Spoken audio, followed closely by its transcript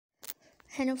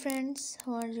Hello friends,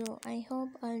 how are you? I hope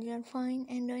all you are fine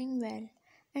and doing well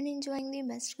and enjoying the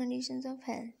best conditions of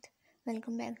health.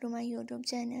 Welcome back to my YouTube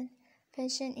channel,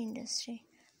 Fashion Industry.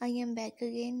 I am back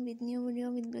again with new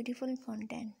video with beautiful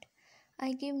content.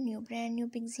 I give brand new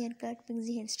pixie haircut,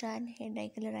 pixie hairstyle, hair dye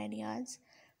color ideas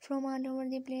from all over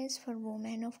the place for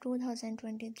women of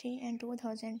 2023 and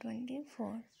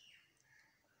 2024.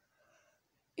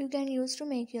 You can use to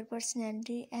make your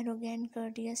personality arrogant,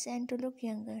 courteous, and to look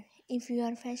younger. If you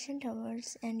are fashion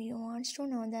lovers and you want to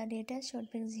know the latest short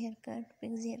pixie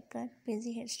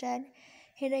hairstyle,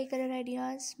 hair dye color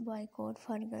ideas, boycott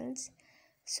for girls.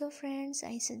 So friends,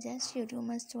 I suggest you to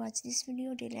must watch this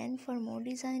video till end for more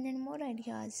design and more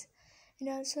ideas. And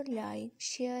also like,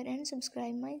 share and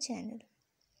subscribe my channel.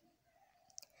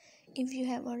 If you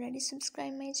have already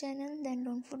subscribed my channel, then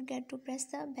don't forget to press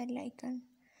the bell icon.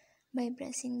 By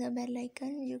pressing the bell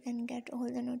icon, you can get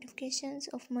all the notifications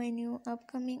of my new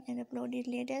upcoming and uploaded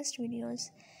latest videos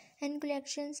and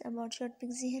collections about short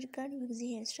pixie haircut,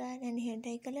 pixie hairstyle and hair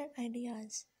dye color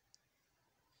ideas.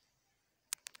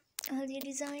 All the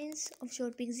designs of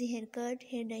short pixie haircut,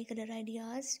 hair dye color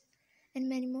ideas and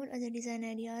many more other design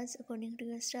ideas according to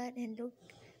your style and look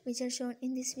which are shown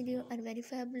in this video are very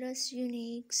fabulous,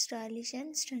 unique, stylish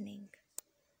and stunning.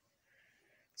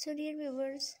 So dear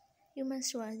viewers, you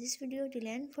must watch this video till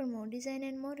end for more design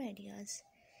and more ideas.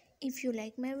 If you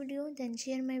like my video, then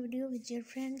share my video with your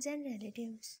friends and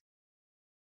relatives.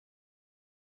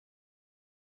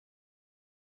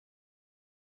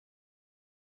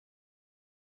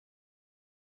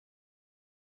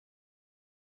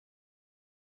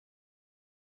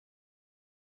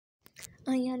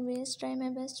 I always try my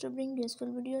best to bring useful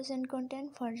videos and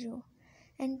content for you.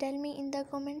 And tell me in the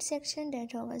comment section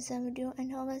that how was the video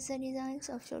and how was the designs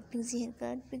of short pixie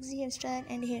haircut, pixie hairstyle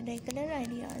and hair dye color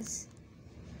ideas.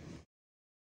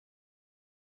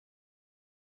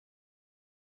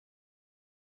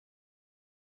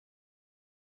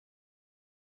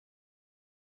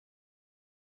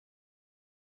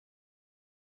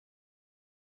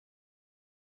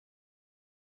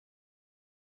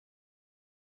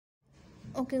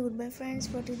 Okay, goodbye friends.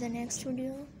 What is the next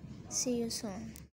video? See you soon.